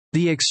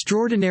The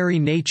extraordinary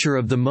nature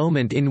of the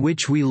moment in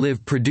which we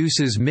live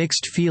produces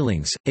mixed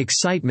feelings,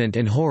 excitement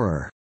and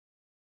horror.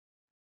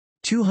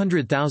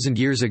 200,000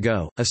 years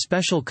ago, a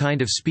special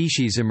kind of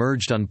species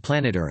emerged on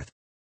planet Earth.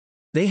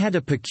 They had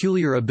a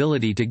peculiar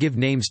ability to give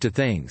names to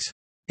things.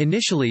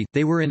 Initially,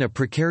 they were in a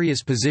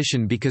precarious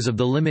position because of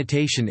the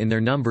limitation in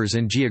their numbers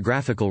and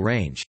geographical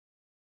range.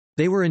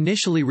 They were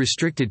initially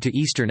restricted to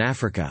eastern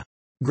Africa.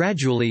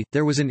 Gradually,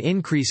 there was an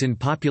increase in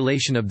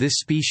population of this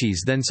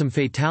species, then some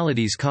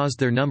fatalities caused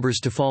their numbers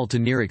to fall to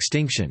near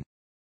extinction.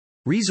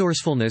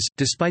 Resourcefulness,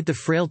 despite the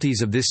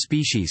frailties of this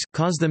species,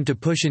 caused them to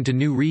push into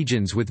new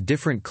regions with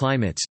different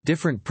climates,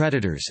 different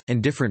predators,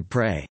 and different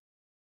prey.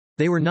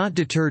 They were not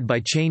deterred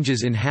by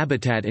changes in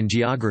habitat and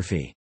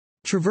geography.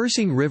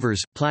 Traversing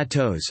rivers,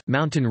 plateaus,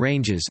 mountain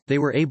ranges, they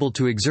were able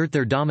to exert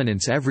their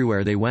dominance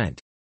everywhere they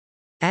went.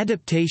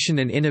 Adaptation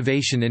and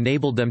innovation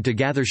enabled them to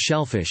gather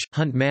shellfish,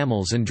 hunt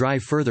mammals and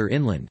drive further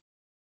inland.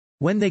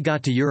 When they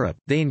got to Europe,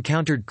 they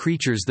encountered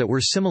creatures that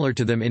were similar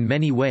to them in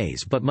many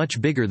ways but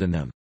much bigger than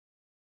them.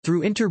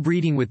 Through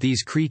interbreeding with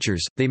these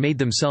creatures, they made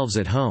themselves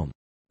at home.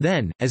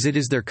 Then, as it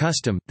is their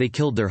custom, they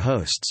killed their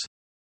hosts.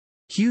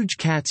 Huge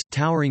cats,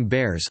 towering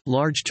bears,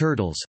 large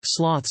turtles,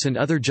 sloths and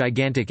other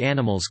gigantic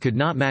animals could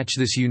not match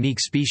this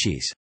unique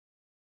species.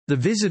 The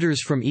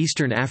visitors from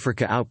eastern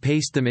Africa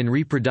outpaced them in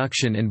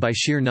reproduction and by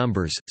sheer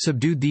numbers,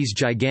 subdued these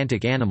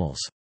gigantic animals.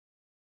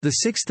 The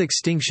sixth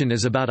extinction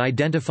is about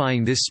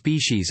identifying this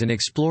species and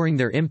exploring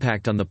their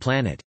impact on the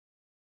planet.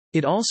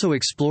 It also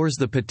explores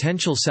the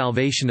potential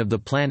salvation of the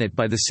planet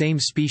by the same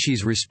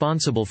species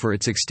responsible for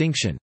its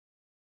extinction.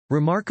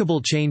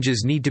 Remarkable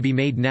changes need to be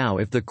made now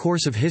if the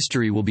course of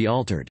history will be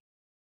altered.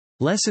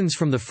 Lessons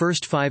from the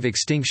first 5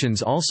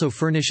 extinctions also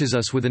furnishes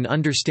us with an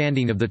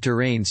understanding of the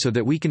terrain so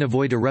that we can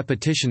avoid a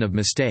repetition of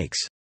mistakes.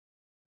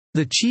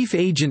 The chief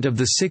agent of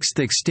the sixth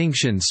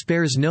extinction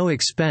spares no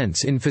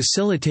expense in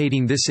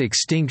facilitating this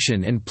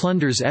extinction and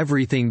plunders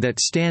everything that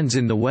stands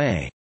in the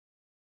way.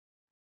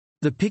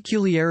 The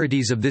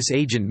peculiarities of this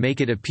agent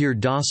make it appear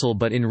docile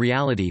but in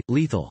reality,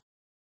 lethal.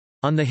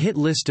 On the hit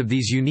list of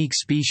these unique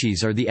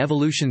species are the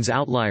evolution's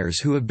outliers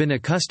who have been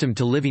accustomed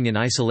to living in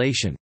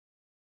isolation.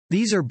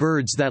 These are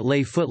birds that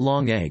lay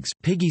foot-long eggs,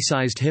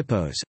 piggy-sized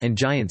hippos, and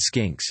giant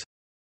skinks.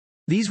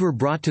 These were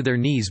brought to their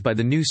knees by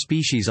the new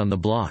species on the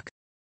block.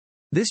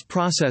 This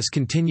process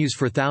continues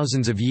for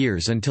thousands of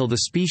years until the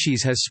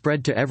species has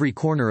spread to every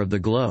corner of the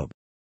globe.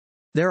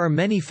 There are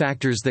many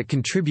factors that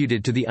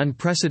contributed to the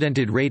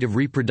unprecedented rate of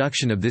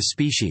reproduction of this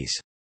species.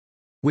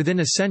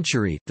 Within a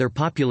century, their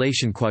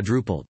population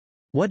quadrupled.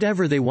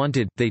 Whatever they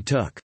wanted, they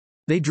took.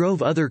 They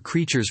drove other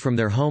creatures from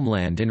their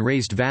homeland and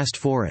raised vast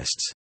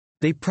forests.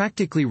 They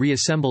practically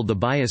reassembled the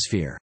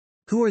biosphere.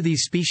 Who are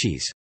these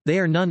species? They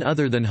are none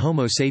other than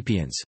Homo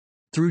sapiens.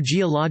 Through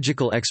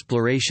geological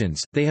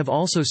explorations, they have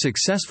also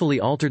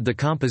successfully altered the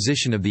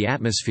composition of the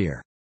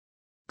atmosphere.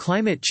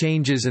 Climate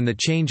changes and the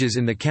changes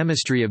in the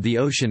chemistry of the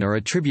ocean are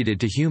attributed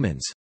to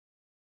humans.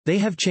 They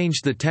have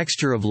changed the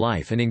texture of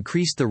life and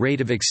increased the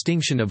rate of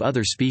extinction of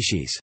other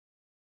species.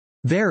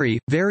 Very,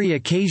 very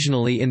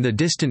occasionally in the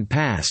distant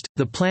past,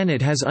 the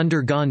planet has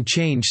undergone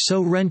change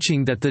so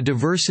wrenching that the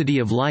diversity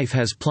of life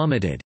has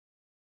plummeted.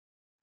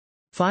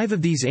 5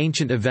 of these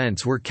ancient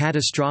events were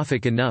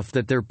catastrophic enough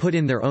that they're put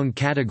in their own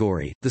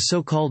category, the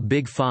so-called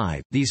Big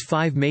Five. These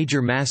 5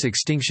 major mass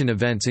extinction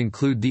events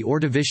include the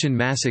Ordovician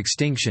mass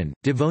extinction,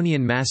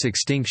 Devonian mass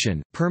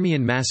extinction,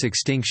 Permian mass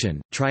extinction,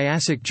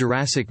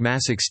 Triassic-Jurassic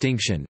mass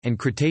extinction, and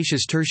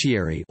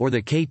Cretaceous-Tertiary or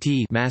the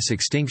KT mass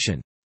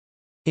extinction.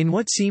 In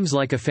what seems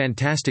like a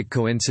fantastic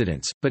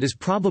coincidence, but is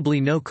probably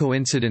no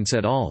coincidence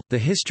at all, the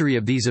history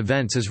of these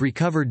events is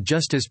recovered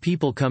just as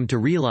people come to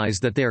realize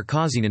that they are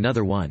causing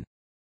another one.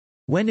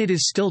 When it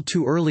is still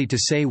too early to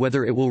say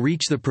whether it will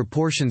reach the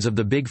proportions of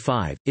the Big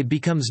Five, it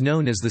becomes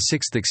known as the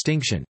sixth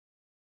extinction.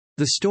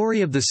 The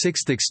story of the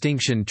sixth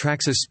extinction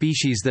tracks a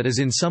species that is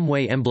in some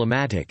way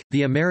emblematic,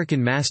 the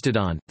American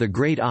mastodon, the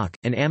great auk,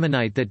 an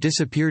ammonite that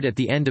disappeared at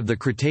the end of the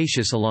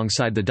Cretaceous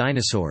alongside the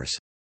dinosaurs.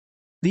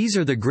 These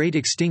are the great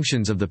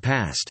extinctions of the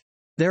past.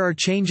 There are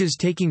changes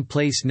taking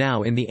place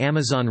now in the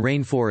Amazon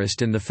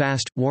rainforest and the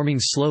fast, warming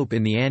slope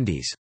in the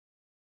Andes.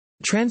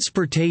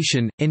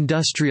 Transportation,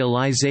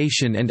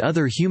 industrialization and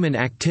other human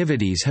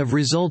activities have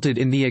resulted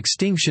in the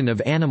extinction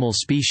of animal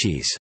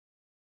species.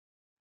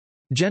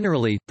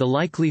 Generally, the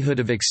likelihood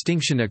of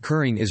extinction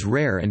occurring is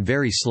rare and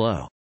very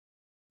slow.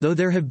 Though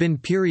there have been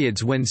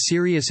periods when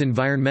serious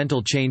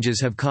environmental changes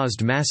have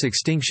caused mass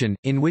extinction,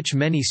 in which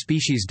many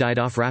species died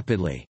off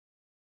rapidly.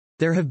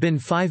 There have been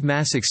 5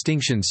 mass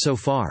extinctions so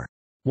far.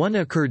 One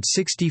occurred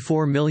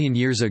 64 million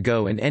years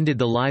ago and ended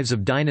the lives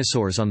of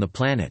dinosaurs on the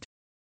planet.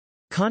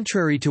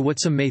 Contrary to what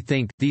some may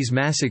think, these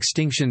mass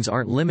extinctions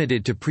aren't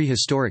limited to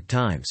prehistoric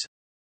times.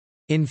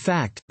 In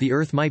fact, the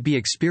Earth might be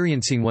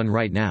experiencing one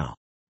right now.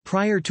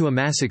 Prior to a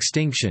mass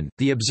extinction,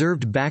 the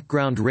observed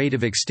background rate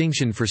of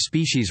extinction for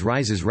species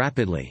rises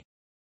rapidly.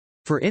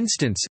 For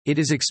instance, it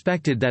is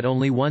expected that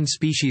only one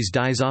species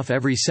dies off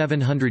every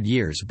 700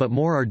 years, but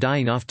more are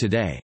dying off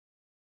today.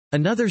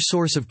 Another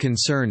source of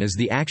concern is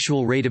the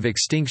actual rate of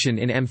extinction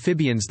in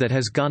amphibians that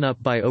has gone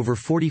up by over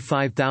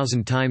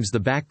 45,000 times the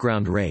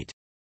background rate.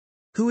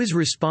 Who is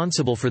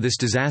responsible for this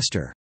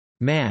disaster?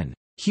 Man.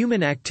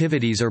 Human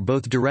activities are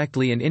both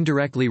directly and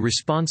indirectly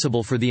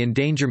responsible for the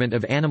endangerment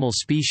of animal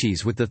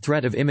species with the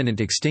threat of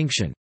imminent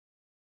extinction.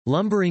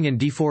 Lumbering and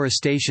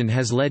deforestation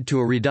has led to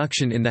a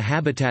reduction in the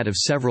habitat of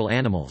several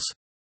animals.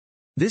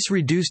 This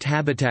reduced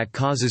habitat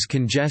causes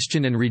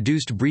congestion and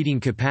reduced breeding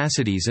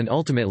capacities and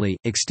ultimately,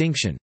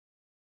 extinction.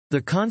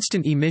 The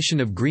constant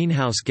emission of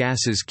greenhouse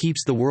gases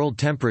keeps the world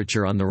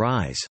temperature on the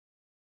rise.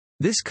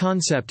 This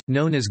concept,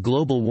 known as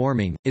global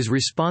warming, is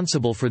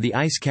responsible for the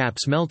ice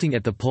caps melting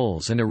at the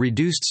poles and a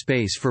reduced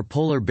space for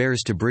polar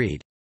bears to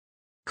breed.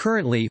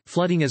 Currently,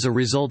 flooding as a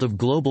result of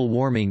global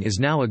warming is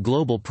now a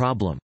global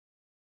problem.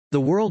 The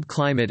world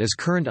climate is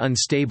currently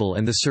unstable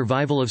and the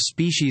survival of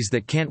species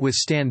that can't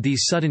withstand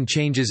these sudden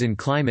changes in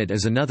climate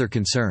is another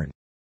concern.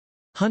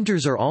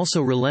 Hunters are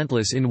also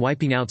relentless in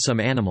wiping out some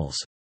animals.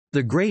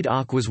 The great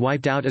auk was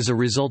wiped out as a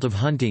result of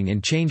hunting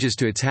and changes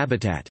to its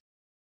habitat.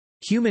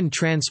 Human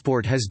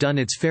transport has done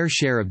its fair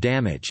share of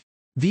damage.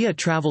 Via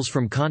travels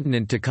from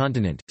continent to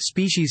continent,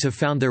 species have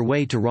found their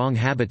way to wrong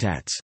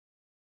habitats.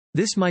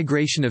 This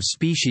migration of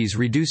species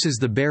reduces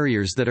the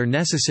barriers that are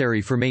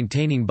necessary for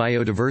maintaining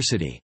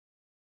biodiversity.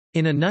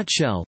 In a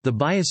nutshell, the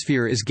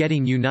biosphere is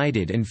getting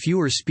united and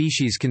fewer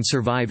species can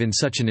survive in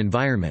such an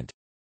environment.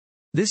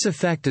 This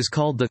effect is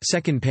called the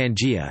second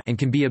Pangea and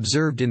can be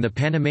observed in the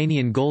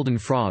Panamanian golden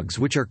frogs,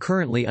 which are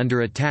currently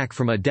under attack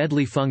from a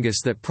deadly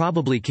fungus that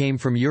probably came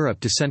from Europe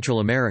to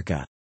Central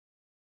America.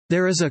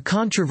 There is a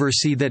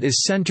controversy that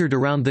is centered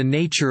around the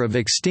nature of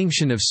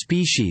extinction of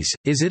species.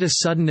 Is it a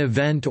sudden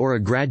event or a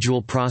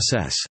gradual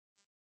process?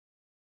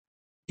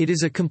 It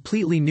is a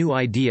completely new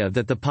idea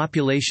that the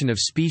population of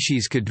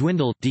species could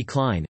dwindle,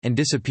 decline, and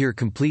disappear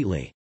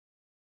completely.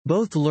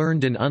 Both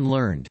learned and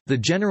unlearned, the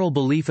general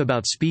belief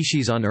about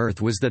species on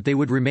Earth was that they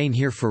would remain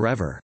here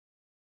forever.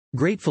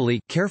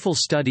 Gratefully, careful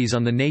studies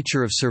on the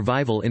nature of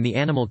survival in the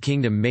animal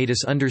kingdom made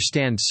us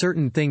understand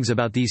certain things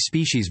about these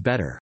species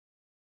better.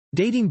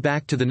 Dating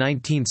back to the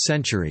 19th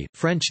century,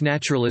 French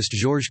naturalist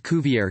Georges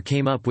Cuvier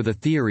came up with a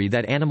theory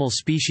that animal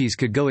species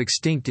could go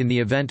extinct in the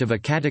event of a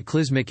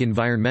cataclysmic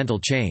environmental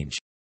change.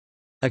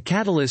 A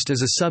catalyst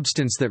is a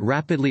substance that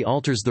rapidly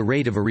alters the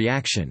rate of a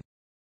reaction.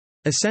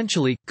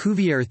 Essentially,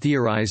 Cuvier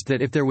theorized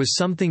that if there was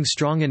something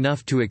strong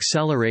enough to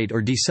accelerate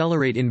or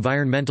decelerate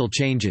environmental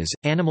changes,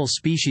 animal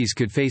species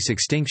could face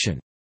extinction.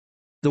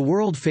 The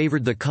world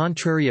favored the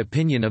contrary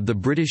opinion of the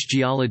British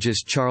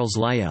geologist Charles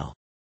Lyell.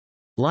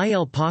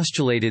 Lyell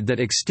postulated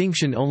that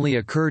extinction only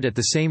occurred at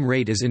the same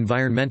rate as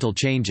environmental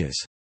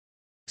changes.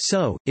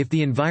 So, if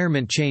the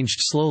environment changed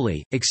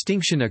slowly,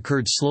 extinction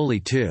occurred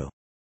slowly too.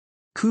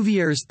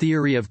 Cuvier's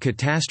theory of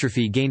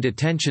catastrophe gained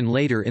attention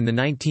later in the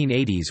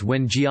 1980s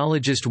when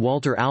geologist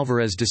Walter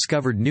Alvarez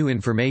discovered new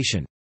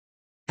information.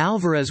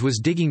 Alvarez was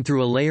digging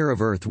through a layer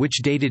of Earth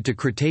which dated to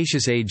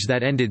Cretaceous age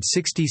that ended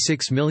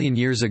 66 million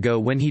years ago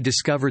when he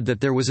discovered that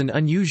there was an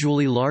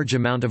unusually large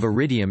amount of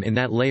iridium in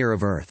that layer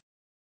of Earth.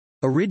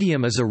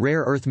 Iridium is a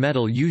rare earth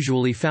metal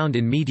usually found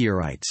in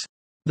meteorites.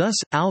 Thus,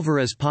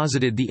 Alvarez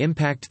posited the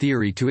impact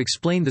theory to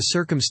explain the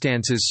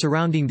circumstances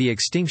surrounding the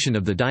extinction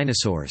of the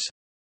dinosaurs.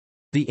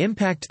 The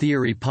impact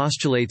theory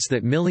postulates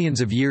that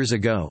millions of years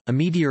ago, a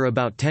meteor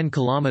about 10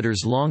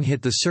 kilometers long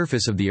hit the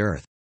surface of the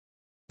Earth.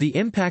 The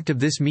impact of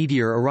this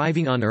meteor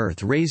arriving on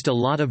Earth raised a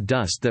lot of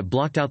dust that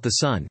blocked out the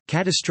sun,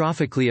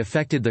 catastrophically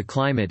affected the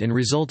climate and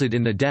resulted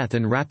in the death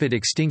and rapid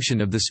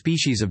extinction of the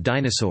species of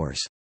dinosaurs.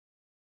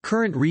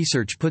 Current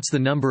research puts the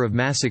number of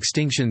mass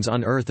extinctions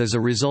on Earth as a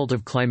result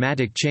of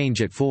climatic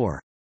change at 4.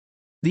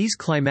 These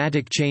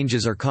climatic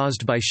changes are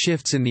caused by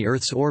shifts in the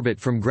Earth's orbit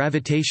from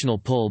gravitational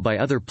pull by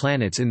other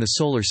planets in the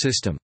Solar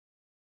System.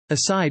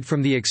 Aside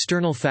from the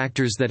external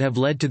factors that have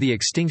led to the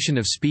extinction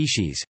of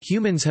species,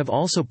 humans have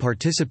also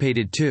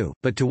participated too,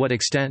 but to what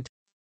extent?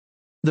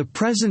 The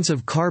presence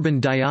of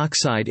carbon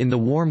dioxide in the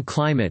warm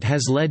climate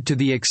has led to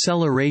the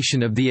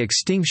acceleration of the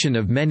extinction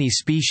of many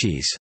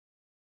species.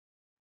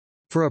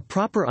 For a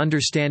proper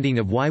understanding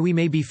of why we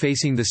may be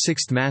facing the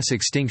sixth mass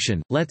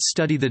extinction, let's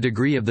study the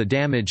degree of the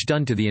damage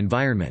done to the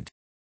environment.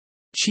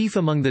 Chief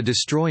among the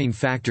destroying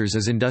factors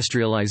is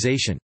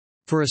industrialization.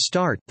 For a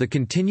start, the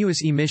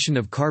continuous emission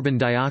of carbon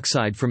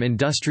dioxide from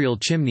industrial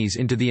chimneys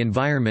into the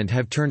environment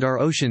have turned our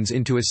oceans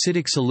into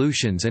acidic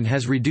solutions and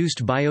has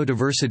reduced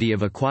biodiversity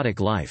of aquatic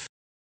life.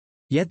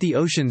 Yet the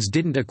oceans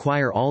didn't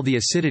acquire all the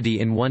acidity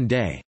in one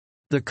day.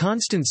 The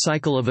constant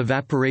cycle of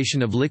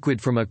evaporation of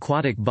liquid from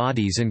aquatic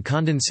bodies and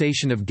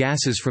condensation of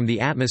gases from the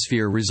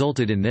atmosphere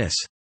resulted in this.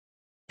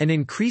 An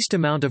increased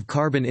amount of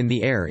carbon in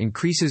the air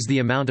increases the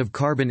amount of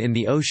carbon in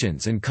the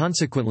oceans and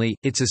consequently,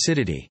 its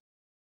acidity.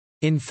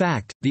 In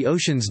fact, the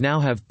oceans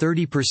now have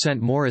 30%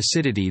 more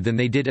acidity than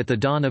they did at the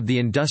dawn of the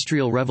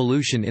Industrial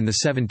Revolution in the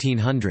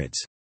 1700s.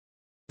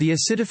 The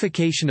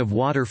acidification of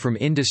water from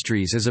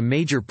industries is a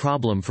major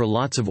problem for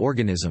lots of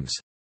organisms.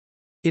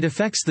 It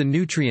affects the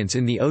nutrients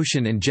in the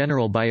ocean and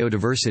general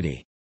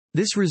biodiversity.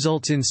 This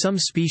results in some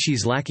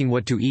species lacking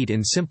what to eat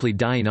and simply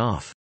dying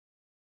off.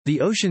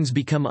 The oceans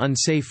become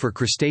unsafe for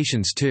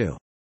crustaceans too.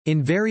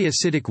 In very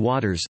acidic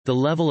waters, the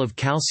level of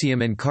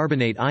calcium and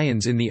carbonate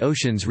ions in the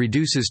oceans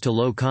reduces to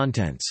low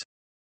contents.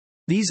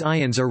 These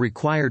ions are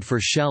required for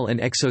shell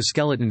and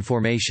exoskeleton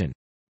formation.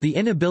 The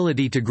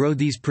inability to grow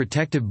these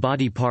protective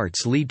body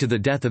parts lead to the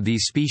death of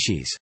these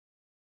species.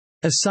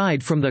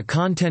 Aside from the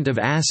content of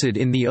acid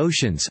in the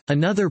oceans,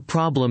 another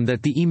problem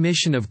that the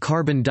emission of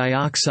carbon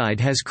dioxide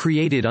has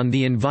created on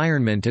the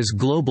environment is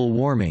global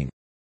warming.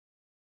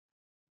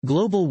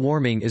 Global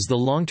warming is the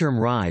long-term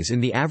rise in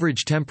the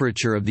average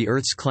temperature of the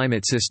Earth's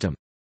climate system.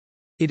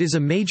 It is a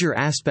major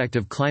aspect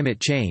of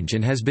climate change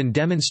and has been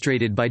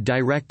demonstrated by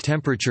direct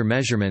temperature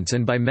measurements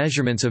and by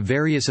measurements of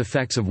various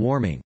effects of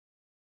warming.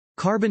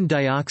 Carbon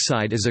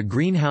dioxide is a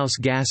greenhouse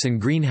gas, and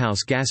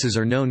greenhouse gases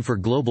are known for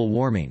global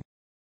warming.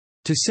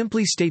 To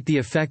simply state the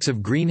effects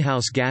of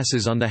greenhouse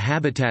gases on the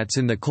habitats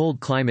in the cold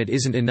climate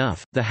isn't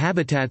enough, the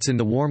habitats in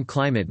the warm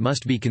climate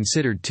must be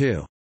considered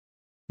too.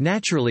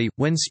 Naturally,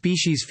 when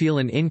species feel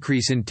an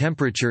increase in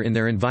temperature in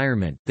their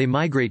environment, they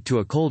migrate to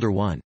a colder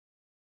one.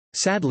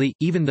 Sadly,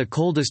 even the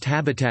coldest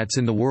habitats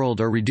in the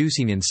world are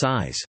reducing in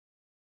size.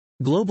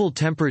 Global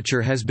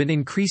temperature has been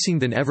increasing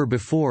than ever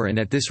before, and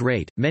at this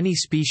rate, many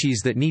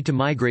species that need to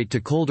migrate to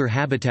colder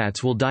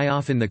habitats will die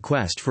off in the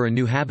quest for a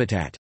new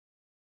habitat.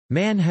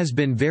 Man has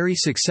been very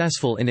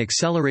successful in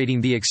accelerating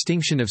the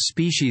extinction of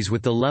species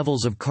with the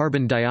levels of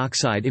carbon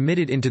dioxide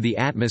emitted into the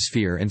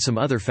atmosphere and some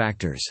other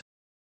factors.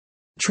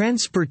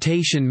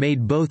 Transportation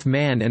made both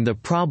man and the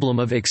problem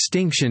of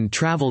extinction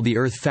travel the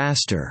Earth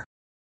faster.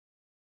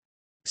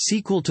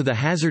 Sequel to the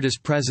hazardous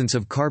presence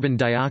of carbon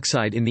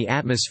dioxide in the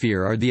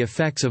atmosphere are the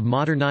effects of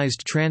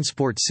modernized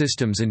transport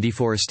systems and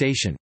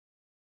deforestation.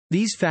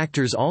 These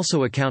factors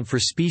also account for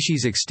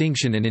species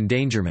extinction and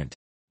endangerment.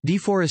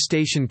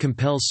 Deforestation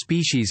compels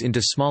species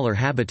into smaller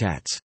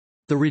habitats.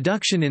 The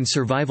reduction in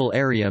survival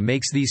area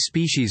makes these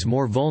species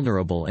more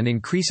vulnerable and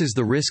increases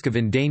the risk of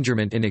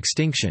endangerment and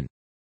extinction.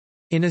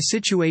 In a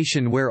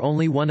situation where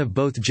only one of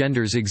both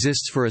genders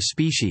exists for a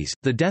species,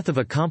 the death of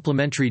a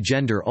complementary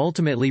gender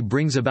ultimately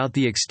brings about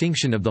the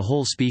extinction of the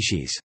whole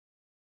species.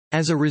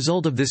 As a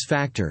result of this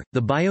factor,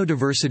 the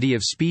biodiversity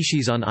of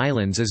species on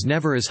islands is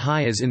never as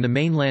high as in the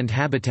mainland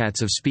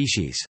habitats of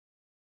species.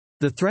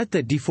 The threat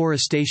that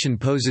deforestation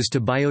poses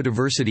to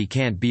biodiversity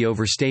can't be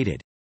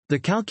overstated. The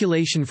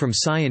calculation from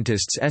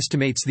scientists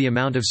estimates the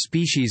amount of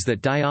species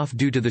that die off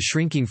due to the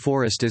shrinking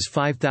forest as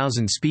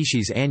 5,000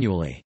 species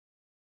annually.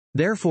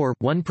 Therefore,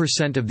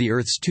 1% of the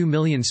Earth's 2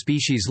 million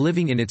species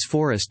living in its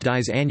forest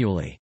dies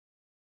annually.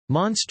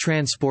 Mass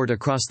transport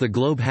across the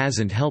globe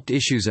hasn't helped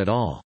issues at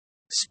all.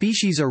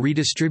 Species are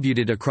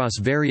redistributed across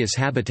various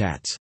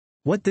habitats.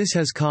 What this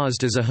has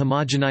caused is a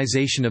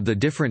homogenization of the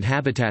different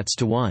habitats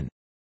to one.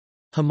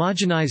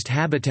 Homogenized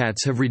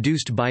habitats have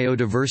reduced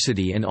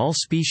biodiversity, and all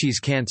species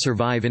can't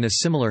survive in a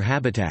similar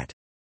habitat.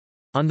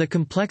 On the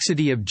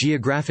complexity of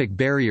geographic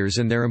barriers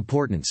and their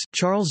importance,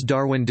 Charles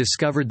Darwin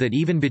discovered that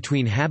even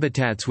between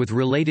habitats with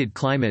related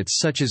climates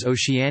such as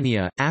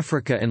Oceania,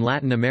 Africa and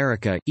Latin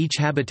America, each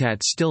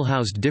habitat still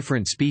housed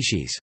different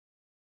species.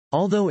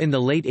 Although in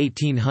the late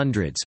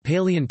 1800s,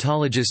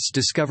 paleontologists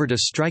discovered a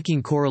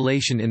striking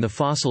correlation in the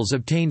fossils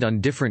obtained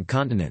on different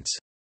continents.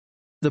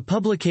 The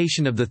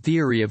publication of the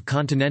theory of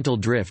continental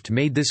drift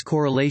made this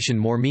correlation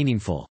more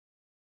meaningful.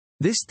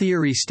 This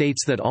theory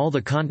states that all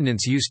the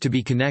continents used to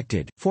be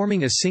connected,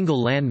 forming a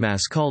single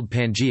landmass called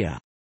Pangaea.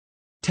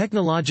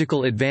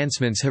 Technological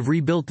advancements have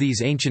rebuilt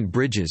these ancient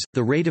bridges.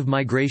 The rate of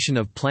migration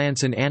of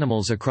plants and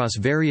animals across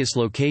various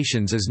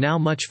locations is now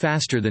much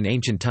faster than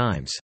ancient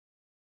times.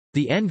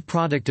 The end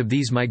product of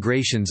these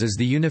migrations is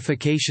the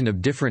unification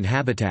of different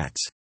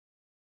habitats.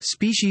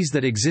 Species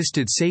that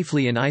existed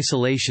safely in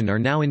isolation are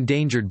now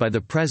endangered by the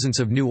presence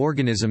of new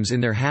organisms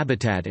in their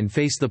habitat and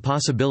face the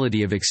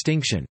possibility of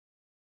extinction.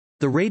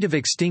 The rate of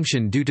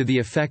extinction due to the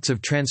effects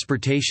of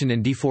transportation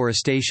and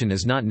deforestation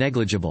is not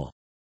negligible.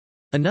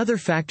 Another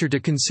factor to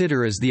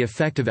consider is the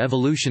effect of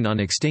evolution on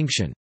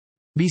extinction.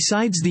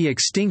 Besides the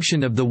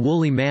extinction of the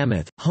woolly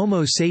mammoth,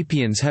 Homo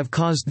sapiens have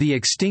caused the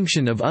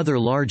extinction of other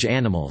large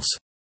animals.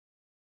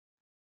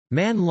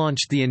 Man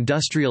launched the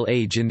Industrial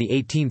Age in the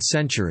 18th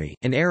century,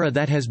 an era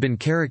that has been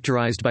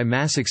characterized by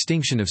mass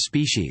extinction of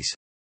species.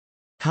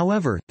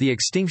 However, the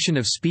extinction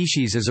of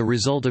species as a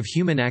result of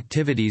human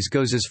activities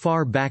goes as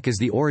far back as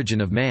the origin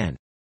of man.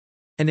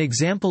 An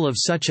example of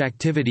such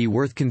activity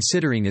worth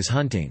considering is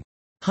hunting.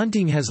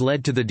 Hunting has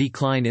led to the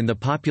decline in the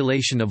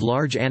population of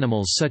large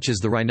animals such as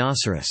the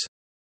rhinoceros.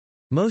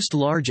 Most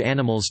large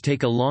animals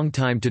take a long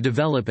time to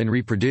develop and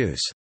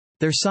reproduce.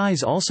 Their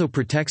size also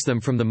protects them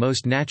from the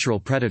most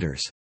natural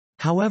predators.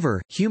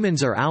 However,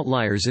 humans are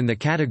outliers in the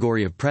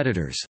category of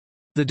predators.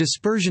 The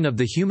dispersion of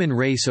the human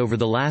race over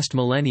the last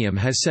millennium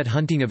has set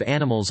hunting of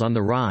animals on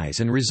the rise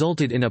and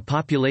resulted in a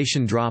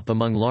population drop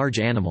among large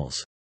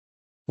animals.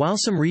 While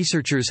some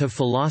researchers have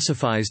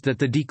philosophized that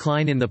the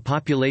decline in the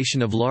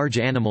population of large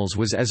animals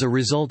was as a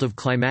result of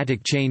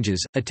climatic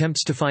changes,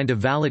 attempts to find a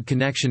valid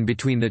connection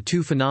between the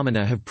two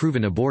phenomena have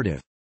proven abortive.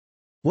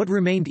 What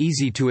remained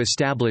easy to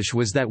establish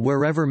was that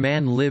wherever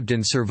man lived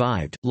and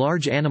survived,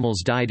 large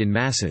animals died in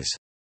masses.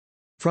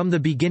 From the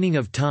beginning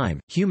of time,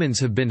 humans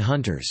have been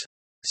hunters.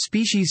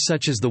 Species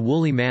such as the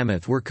woolly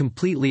mammoth were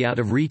completely out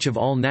of reach of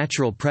all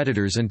natural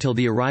predators until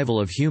the arrival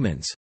of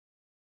humans.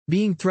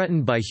 Being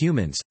threatened by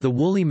humans, the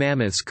woolly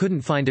mammoths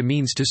couldn't find a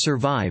means to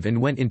survive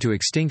and went into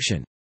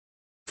extinction.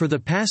 For the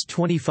past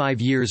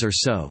 25 years or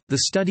so,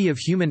 the study of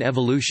human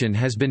evolution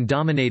has been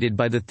dominated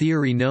by the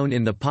theory known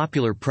in the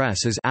popular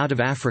press as out of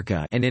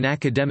Africa and in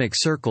academic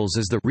circles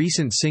as the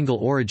recent single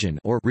origin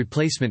or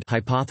replacement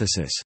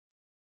hypothesis.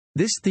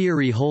 This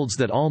theory holds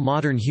that all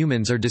modern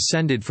humans are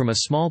descended from a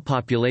small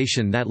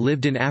population that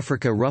lived in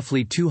Africa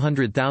roughly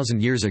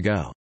 200,000 years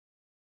ago.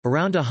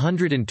 Around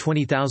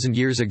 120,000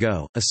 years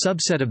ago, a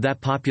subset of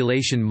that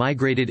population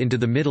migrated into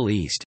the Middle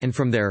East, and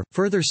from there,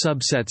 further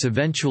subsets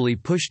eventually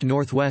pushed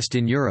northwest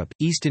in Europe,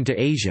 east into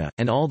Asia,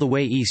 and all the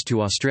way east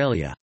to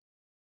Australia.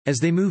 As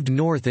they moved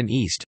north and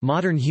east,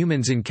 modern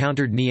humans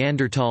encountered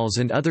Neanderthals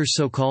and other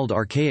so-called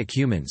archaic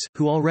humans,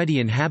 who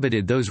already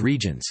inhabited those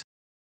regions.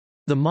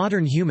 The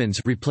modern humans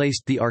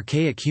replaced the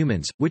archaic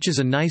humans, which is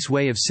a nice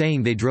way of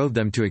saying they drove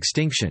them to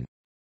extinction.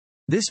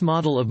 This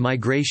model of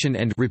migration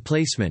and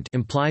replacement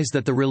implies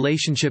that the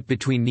relationship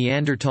between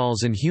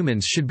Neanderthals and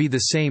humans should be the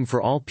same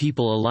for all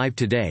people alive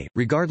today,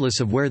 regardless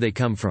of where they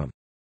come from.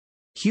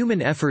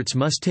 Human efforts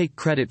must take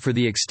credit for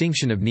the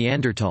extinction of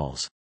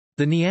Neanderthals.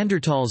 The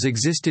Neanderthals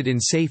existed in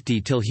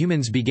safety till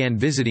humans began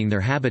visiting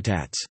their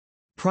habitats.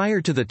 Prior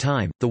to the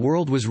time, the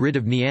world was rid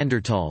of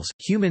Neanderthals,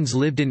 humans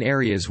lived in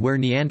areas where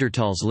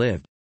Neanderthals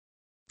lived.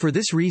 For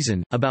this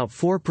reason, about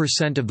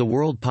 4% of the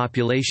world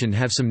population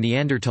have some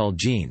Neanderthal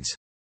genes.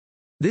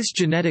 This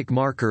genetic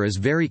marker is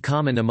very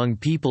common among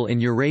people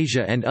in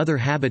Eurasia and other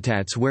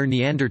habitats where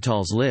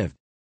Neanderthals lived.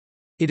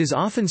 It is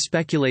often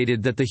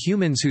speculated that the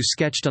humans who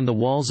sketched on the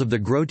walls of the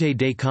Grotte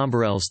des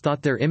Combarelles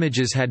thought their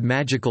images had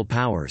magical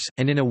powers,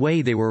 and in a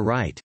way they were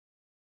right.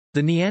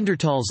 The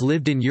Neanderthals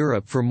lived in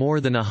Europe for more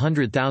than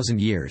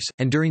 100,000 years,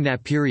 and during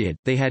that period,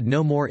 they had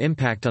no more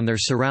impact on their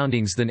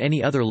surroundings than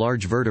any other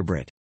large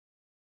vertebrate.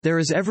 There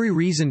is every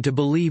reason to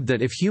believe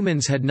that if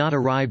humans had not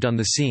arrived on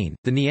the scene,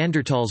 the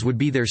Neanderthals would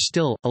be there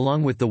still,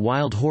 along with the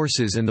wild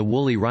horses and the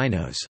woolly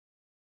rhinos.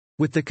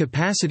 With the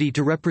capacity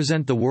to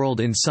represent the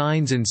world in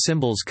signs and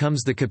symbols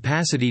comes the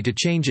capacity to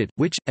change it,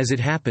 which, as it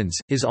happens,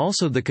 is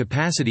also the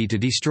capacity to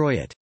destroy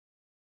it.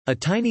 A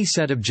tiny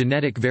set of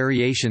genetic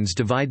variations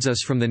divides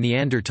us from the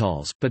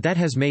Neanderthals, but that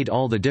has made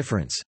all the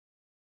difference.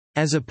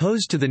 As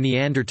opposed to the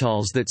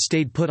Neanderthals that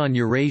stayed put on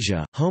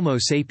Eurasia, Homo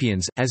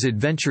sapiens, as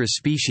adventurous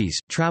species,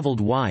 traveled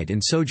wide and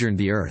sojourned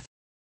the earth.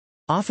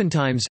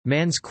 Oftentimes,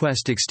 man's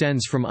quest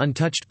extends from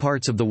untouched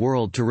parts of the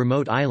world to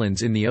remote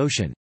islands in the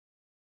ocean.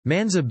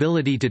 Man's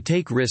ability to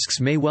take risks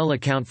may well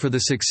account for the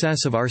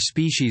success of our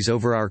species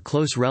over our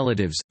close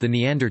relatives, the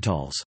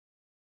Neanderthals.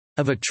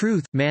 Of a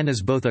truth, man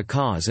is both a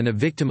cause and a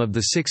victim of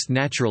the sixth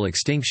natural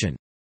extinction.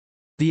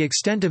 The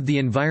extent of the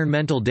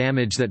environmental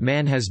damage that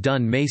man has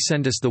done may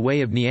send us the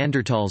way of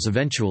Neanderthals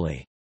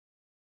eventually.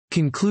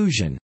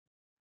 Conclusion.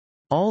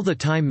 All the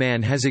time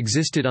man has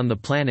existed on the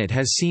planet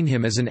has seen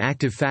him as an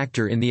active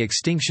factor in the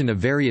extinction of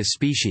various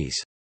species.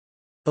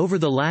 Over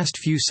the last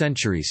few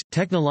centuries,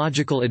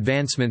 technological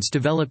advancements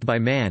developed by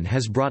man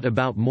has brought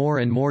about more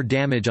and more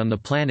damage on the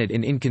planet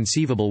in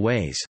inconceivable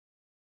ways.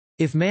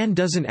 If man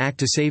doesn't act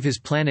to save his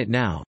planet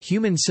now,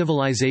 human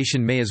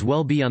civilization may as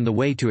well be on the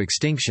way to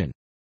extinction.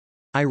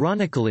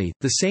 Ironically,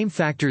 the same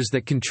factors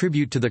that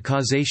contribute to the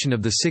causation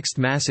of the sixth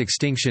mass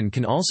extinction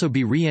can also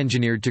be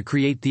re-engineered to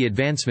create the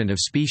advancement of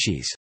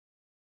species.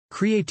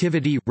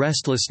 Creativity,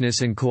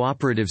 restlessness and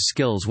cooperative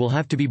skills will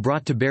have to be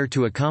brought to bear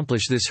to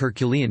accomplish this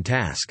Herculean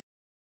task.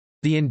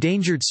 The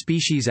Endangered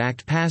Species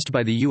Act passed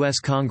by the U.S.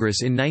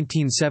 Congress in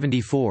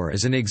 1974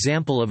 is an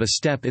example of a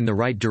step in the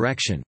right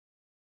direction.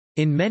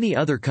 In many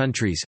other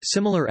countries,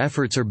 similar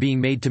efforts are being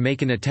made to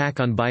make an attack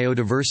on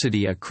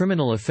biodiversity a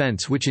criminal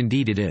offense, which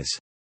indeed it is.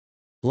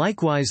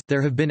 Likewise,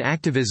 there have been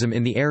activism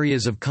in the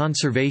areas of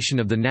conservation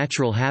of the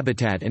natural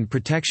habitat and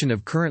protection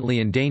of currently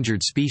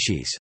endangered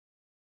species.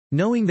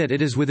 Knowing that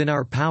it is within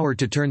our power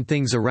to turn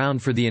things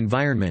around for the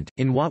environment,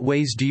 in what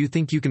ways do you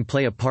think you can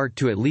play a part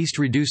to at least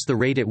reduce the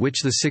rate at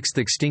which the sixth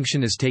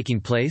extinction is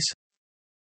taking place?